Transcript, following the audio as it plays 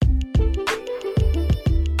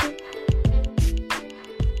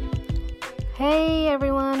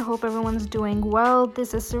Hope everyone's doing well.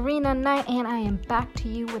 This is Serena Knight, and I am back to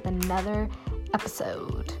you with another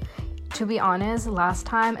episode. To be honest, last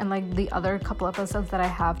time and like the other couple episodes that I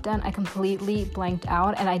have done, I completely blanked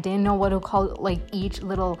out and I didn't know what to call like each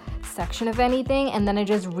little section of anything, and then I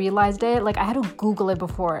just realized it. Like I had to Google it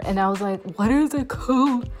before, and I was like, what is it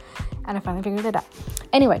called? And I finally figured it out.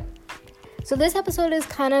 Anyway, so this episode is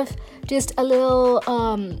kind of just a little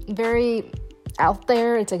very out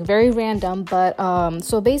there. It's like very random, but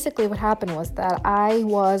so basically what happened was that I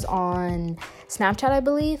was on Snapchat, I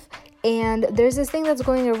believe, and there's this thing that's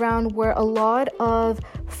going around where a lot of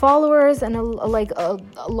followers and a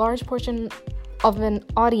large portion of an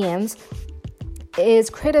audience is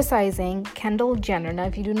criticizing Kendall Jenner. Now,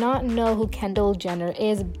 if you do not know who Kendall Jenner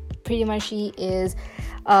is, pretty much she is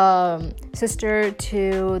sister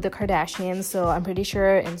to the Kardashians, so I'm pretty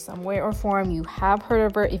sure in some way or form you have heard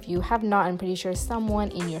of her. If you have not, I'm pretty sure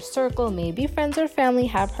someone in your circle, maybe friends or family,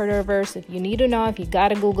 have heard of her. So if you need to know, if you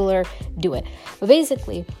gotta Google her, do it. But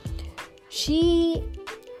basically, she's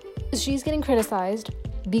getting criticized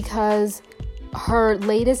because her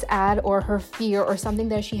latest ad or her fear or something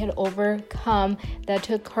that she had overcome that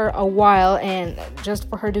took her a while and just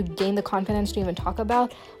for her to gain the confidence to even talk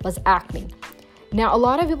about was acne. Now, a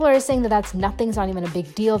lot of people are saying that that's nothing, it's not even a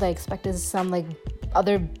big deal. They expected some like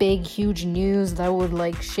other big, huge news that would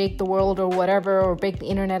like shake the world or whatever, or break the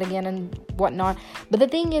internet again and whatnot. But the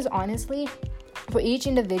thing is, honestly, for each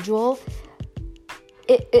individual,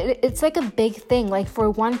 it's like a big thing. Like for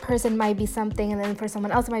one person it might be something, and then for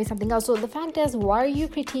someone else it might be something else. So the fact is, why are you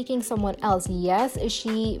critiquing someone else? Yes,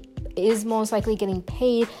 she is most likely getting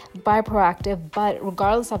paid by Proactive, but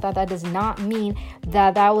regardless of that does not mean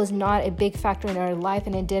that was not a big factor in her life,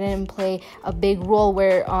 and it didn't play a big role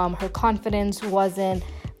where her confidence wasn't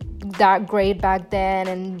that great back then,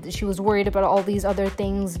 and she was worried about all these other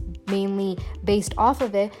things mainly based off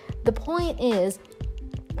of it. The point is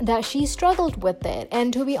that she struggled with it,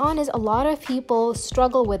 and to be honest, a lot of people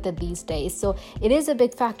struggle with it these days, so it is a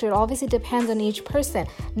big factor. It obviously depends on each person.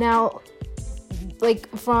 Now, like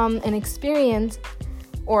from an experience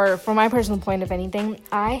or from my personal point of anything,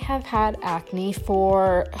 I have had acne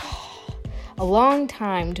for a long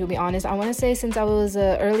time, to be honest. I want to say since I was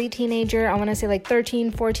an early teenager, I want to say like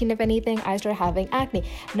 13, 14, if anything, I started having acne.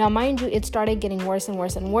 Now, mind you, it started getting worse and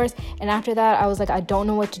worse and worse. And after that, I was like, I don't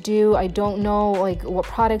know what to do. I don't know like what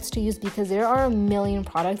products to use, because there are a million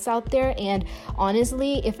products out there. And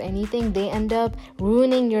honestly, if anything, they end up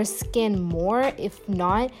ruining your skin more, if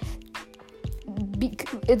not.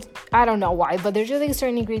 I don't know why, but there's just like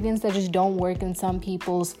certain ingredients that just don't work in some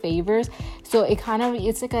people's favors. So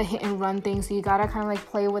it's like a hit and run thing. So you gotta kind of like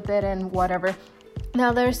play with it and whatever.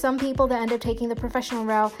 Now, there's some people that end up taking the professional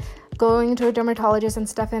route, going to a dermatologist and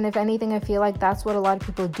stuff. And if anything, I feel like that's what a lot of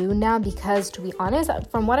people do now, because to be honest,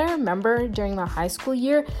 from what I remember during my high school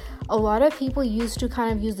year, a lot of people used to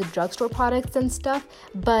kind of use the drugstore products and stuff,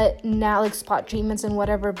 but now like spot treatments and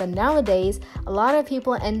whatever. But nowadays, a lot of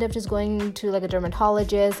people end up just going to like a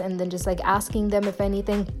dermatologist and then just like asking them if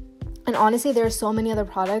anything. And honestly, there are so many other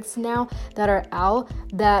products now that are out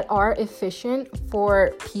that are efficient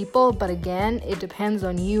for people. But again, it depends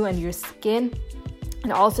on you and your skin.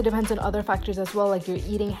 And it also depends on other factors as well, like your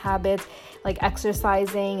eating habits, like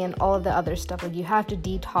exercising and all of the other stuff. Like you have to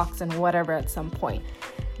detox and whatever at some point.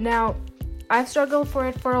 Now, I've struggled for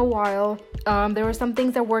it for a while. There were some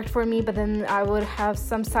things that worked for me, but then I would have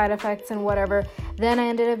some side effects and whatever. Then I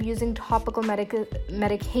ended up using topical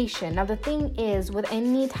medication. Now, the thing is, with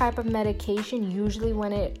any type of medication, usually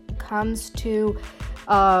when it comes to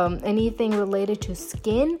anything related to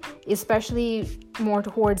skin, especially more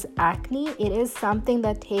towards acne, it is something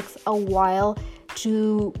that takes a while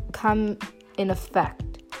to come in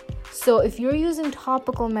effect. So if you're using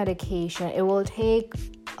topical medication, it will take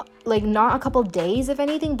like not a couple days, if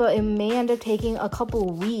anything, but it may end up taking a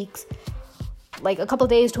couple weeks, like a couple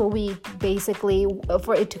days to a week, basically,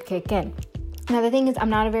 for it to kick in. Now, the thing is,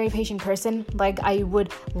 I'm not a very patient person. Like, I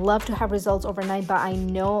would love to have results overnight, but I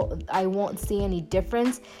know I won't see any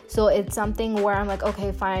difference. So it's something where I'm like,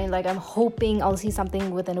 okay, fine. Like, I'm hoping I'll see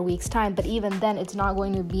something within a week's time. But even then, it's not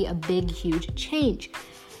going to be a big, huge change.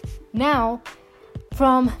 Now,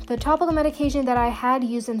 from the topical medication that I had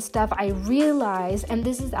used and stuff, I realized, and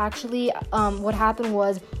this is actually what happened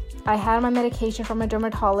was, I had my medication from a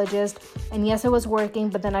dermatologist, and yes, it was working,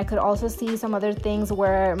 but then I could also see some other things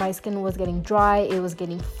where my skin was getting dry, it was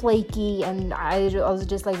getting flaky, and I was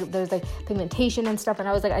just like, there's like pigmentation and stuff, and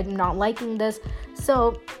I was like, I'm not liking this.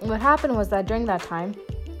 So what happened was that during that time,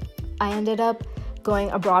 I ended up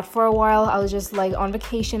going abroad for a while. I was just like on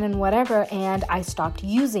vacation and whatever, and I stopped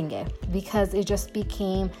using it because it just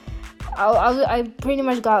became I pretty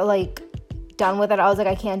much got like done with it. I was like,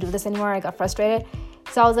 I can't do this anymore. I got frustrated.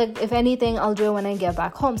 So I was like, if anything, I'll do it when I get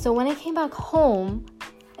back home. So when I came back home,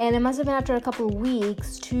 and it must have been after a couple of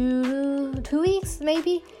weeks, two weeks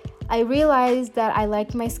maybe, I realized that I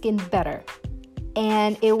liked my skin better.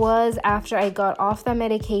 And it was after I got off that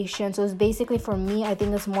medication. So it's basically, for me, I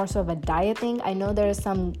think it's more so of a diet thing. I know there's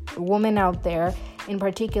some women out there in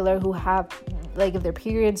particular who have, like, if their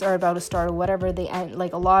periods are about to start or whatever, they end,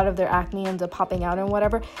 like, a lot of their acne ends up popping out and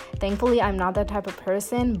whatever. Thankfully, I'm not that type of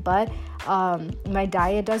person, but my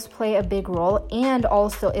diet does play a big role, and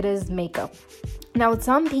also it is makeup. Now, with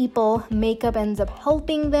some people, makeup ends up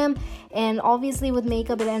helping them, and obviously with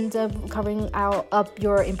makeup, it ends up covering up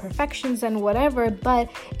your imperfections and whatever,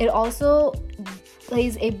 but it also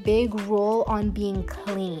plays a big role on being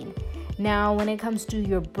clean. Now, when it comes to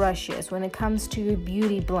your brushes, when it comes to your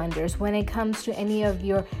beauty blenders, when it comes to any of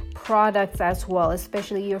your products as well,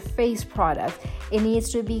 especially your face products, it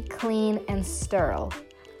needs to be clean and sterile,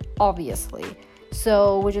 obviously.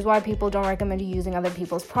 So, which is why people don't recommend you using other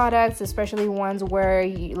people's products, especially ones where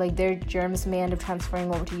their germs may end up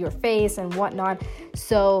transferring over to your face and whatnot.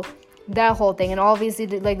 So that whole thing. And obviously,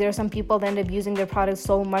 like, there are some people that end up using their products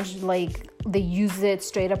so much, like, they use it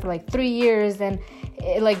straight up for like 3 years, and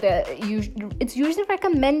it's usually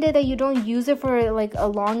recommended that you don't use it for like a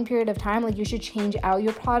long period of time. Like, you should change out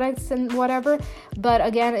your products and whatever. But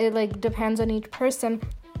again, it like depends on each person.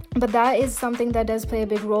 But that is something that does play a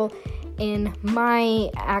big role in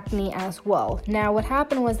my acne as well. Now, what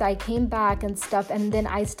happened was I came back and stuff, and then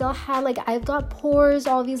I still had, like, I've got pores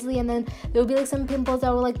obviously, and then there would be like some pimples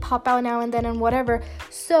that would like pop out now and then and whatever.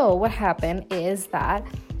 So what happened is that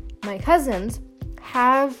my cousins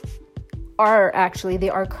they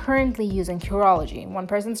are currently using Curology. One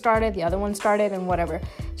person started, the other one started, and whatever.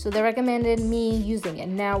 So they recommended me using it.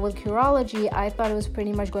 Now, with Curology, I thought it was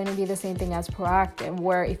pretty much going to be the same thing as Proactive,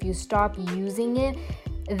 where if you stop using it,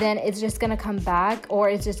 then it's just going to come back, or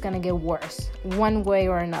it's just going to get worse one way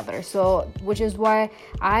or another. So, which is why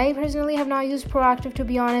I personally have not used Proactive, to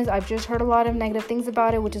be honest. I've just heard a lot of negative things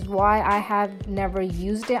about it, which is why I have never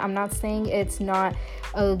used it. I'm not saying it's not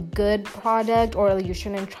a good product or you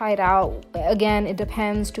shouldn't try it out. Again, it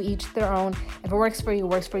depends, to each their own. If it works for you,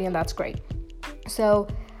 and that's great. So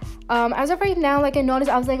as of right now, like, I noticed,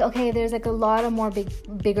 I was like, okay, there's like a lot of more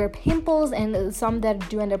bigger pimples, and some that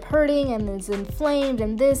do end up hurting, and it's inflamed,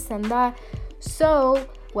 and this and that. So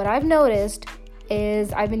what I've noticed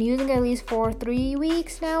is I've been using it at least for 3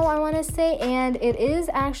 weeks now, I want to say, and it is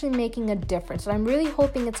actually making a difference. So I'm really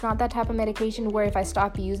hoping it's not that type of medication where if I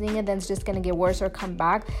stop using it, then it's just going to get worse or come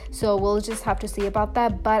back. So we'll just have to see about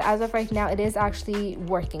that. But as of right now, it is actually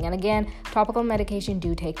working. And again, topical medication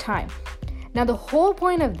do take time. Now, the whole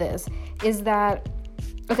point of this is that,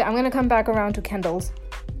 okay, I'm going to come back around to Kendall's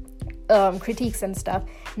critiques and stuff.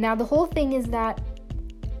 Now, the whole thing is that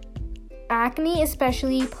acne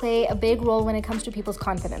especially play a big role when it comes to people's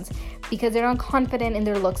confidence, because they're not confident in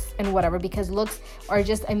their looks and whatever, because looks are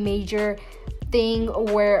just a major thing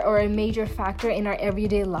or a major factor in our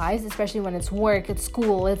everyday lives, especially when it's work, it's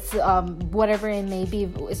school, it's whatever it may be,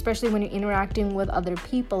 especially when you're interacting with other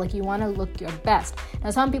people. Like, you want to look your best.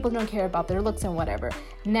 Now, some people don't care about their looks and whatever.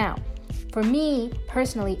 Now, for me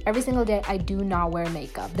personally, every single day I do not wear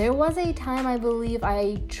makeup. There was a time, I believe,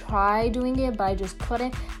 I tried doing it, but I just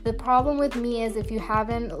couldn't. The problem with me is, if you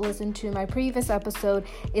haven't listened to my previous episode,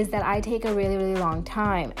 is that I take a really, really long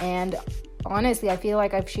time. And honestly, I feel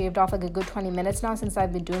like I've shaved off like a good 20 minutes now since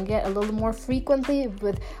I've been doing it a little more frequently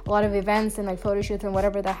with a lot of events and like photo shoots and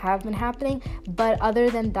whatever that have been happening. But other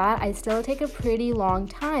than that, I still take a pretty long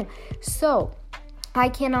time. So I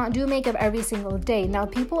cannot do makeup every single day. Now,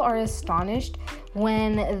 people are astonished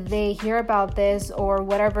when they hear about this or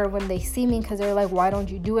whatever, when they see me, because they're like, why don't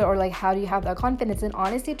you do it? Or like, how do you have that confidence? And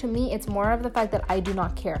honestly, to me, it's more of the fact that I do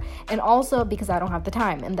not care. And also because I don't have the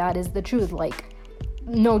time. And that is the truth. Like,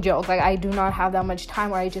 no joke. Like, I do not have that much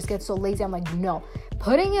time, or I just get so lazy. I'm like, no.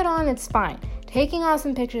 Putting it on, it's fine. Taking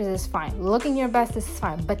awesome pictures is fine. Looking your best is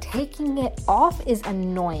fine. But taking it off is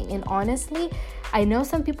annoying. And honestly, I know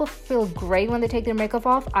some people feel great when they take their makeup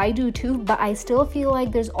off. I do too, but I still feel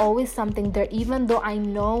like there's always something there. Even though I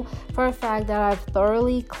know for a fact that I've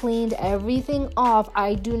thoroughly cleaned everything off,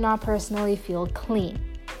 I do not personally feel clean.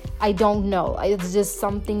 I don't know. It's just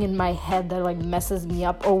something in my head that like messes me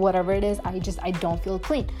up or whatever it is. I don't feel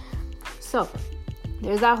clean. So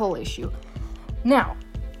there's that whole issue. Now,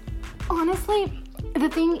 honestly, the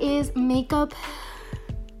thing is, makeup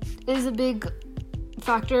is a big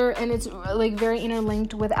factor, and it's like very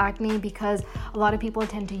interlinked with acne, because a lot of people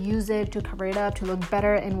tend to use it to cover it up, to look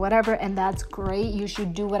better and whatever, and that's great. You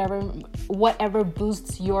should do whatever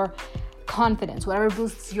boosts your confidence, whatever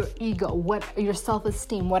boosts your ego, what your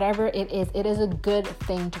self-esteem, whatever it is a good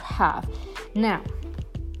thing to have. Now,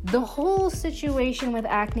 the whole situation with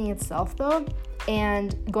acne itself though,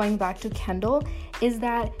 and going back to Kendall, is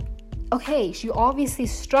that okay, she obviously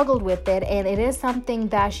struggled with it, and it is something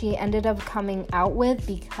that she ended up coming out with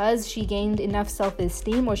because she gained enough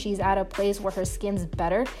self-esteem, or she's at a place where her skin's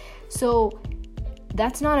better. So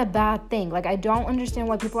that's not a bad thing. Like, I don't understand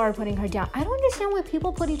why people are putting her down. I don't understand why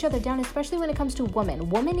people put each other down, especially when it comes to women.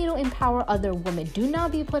 Women need to empower other women. Do not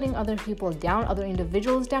be putting other people down, other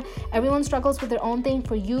individuals down. Everyone struggles with their own thing.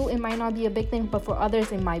 For you, it might not be a big thing, but for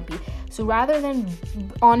others, it might be. So rather than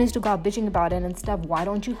honest to God bitching about it and stuff, why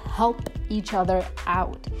don't you help each other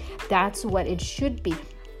out? That's what it should be.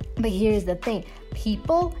 But here's the thing.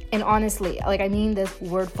 People, and honestly, like I mean this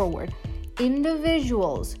word for word,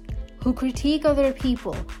 individuals who critique other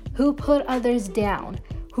people, who put others down,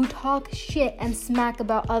 who talk shit and smack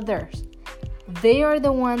about others, they are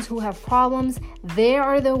the ones who have problems. They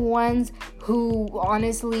are the ones who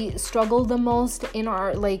honestly struggle the most in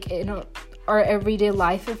our everyday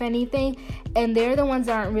life, if anything. And they're the ones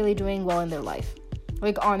that aren't really doing well in their life.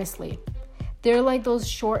 Like, honestly. They're like those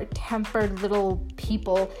short-tempered little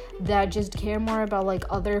people that just care more about like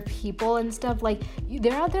other people and stuff. Like,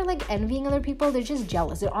 they're out there like envying other people. They're just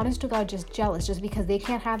jealous. They're honest to God just jealous. Just because they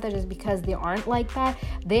can't have that, just because they aren't like that,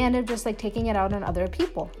 they end up just like taking it out on other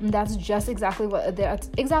people. And that's exactly what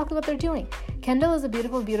they're doing. Kendall is a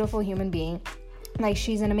beautiful, beautiful human being. Like,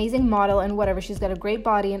 she's an amazing model and whatever. She's got a great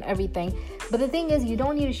body and everything. But the thing is, you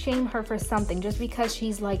don't need to shame her for something just because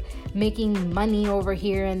she's like making money over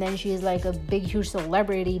here and then she's like a big, huge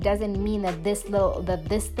celebrity. Doesn't mean that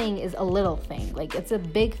this thing is a little thing. Like, it's a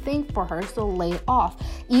big thing for her, so lay off.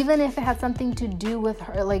 Even if it has something to do with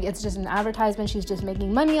her, like it's just an advertisement, she's just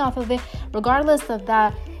making money off of it. Regardless of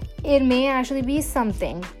that, it may actually be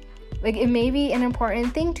something. Like, it may be an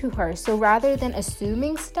important thing to her. So rather than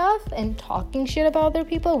assuming stuff and talking shit about other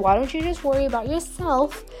people, why don't you just worry about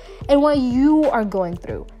yourself and what you are going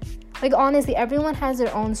through? Like, honestly, everyone has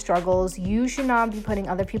their own struggles. You should not be putting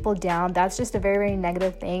other people down. That's just a very, very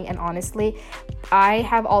negative thing. And honestly, I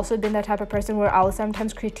have also been that type of person where I'll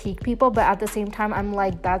sometimes critique people, but at the same time, I'm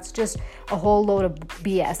like, that's just a whole load of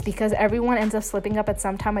BS because everyone ends up slipping up at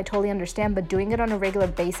some time. I totally understand, but doing it on a regular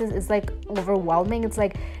basis is like overwhelming. It's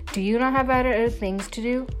like, do you not have better things to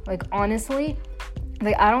do? Like, honestly,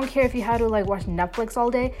 like, I don't care if you had to like watch Netflix all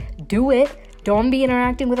day, do it. Don't be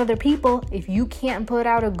interacting with other people if you can't put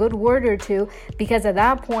out a good word or two, because at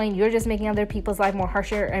that point, you're just making other people's life more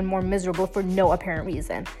harsher and more miserable for no apparent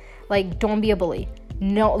reason. Like, don't be a bully.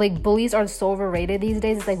 No, like, bullies are so overrated these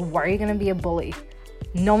days. It's like, why are you going to be a bully?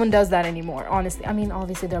 No one does that anymore, honestly. I mean,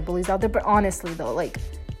 obviously, there are bullies out there, but honestly, though, like,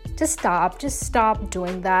 just stop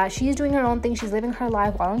doing that. She's doing her own thing. She's living her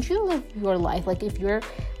life. Why don't you live your life? Like, if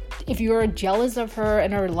you're jealous of her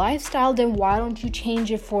and her lifestyle, then why don't you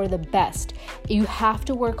change it for the best? You have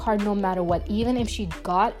to work hard no matter what. Even if she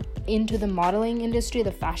got into the modeling industry,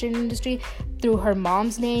 the fashion industry, through her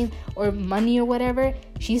mom's name or money or whatever,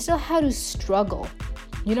 she still had to struggle.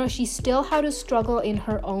 You know, she still had to struggle in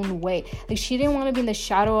her own way. Like, she didn't want to be in the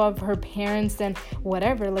shadow of her parents and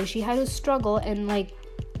whatever. Like, she had to struggle and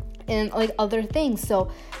other things.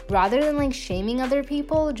 So rather than like shaming other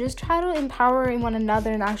people, just try to empower one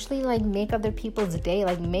another and actually like make other people's day,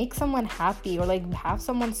 like make someone happy or like have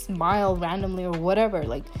someone smile randomly or whatever.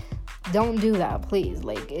 Like, don't do that, please.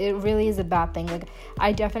 Like, it really is a bad thing. Like,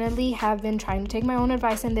 I definitely have been trying to take my own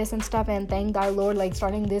advice in this and stuff, and thank God, Lord, like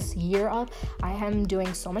starting this year up, I am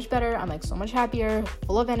doing so much better. I'm like so much happier,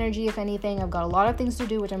 full of energy. If anything, I've got a lot of things to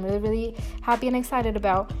do, which I'm really, really happy and excited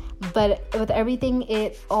about. But with everything,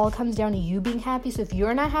 it all comes down to you being happy. So if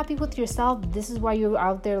you're not happy with yourself, this is why you're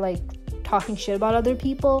out there like talking shit about other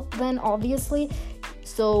people, then obviously.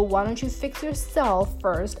 So why don't you fix yourself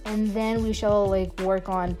first, and then we shall like work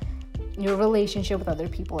on your relationship with other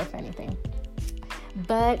people, if anything.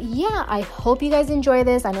 But yeah, I hope you guys enjoy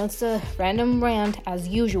this. I know it's a random rant as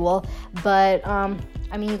usual, but I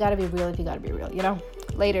mean, you gotta be real if you gotta be real, you know?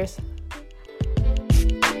 Laters.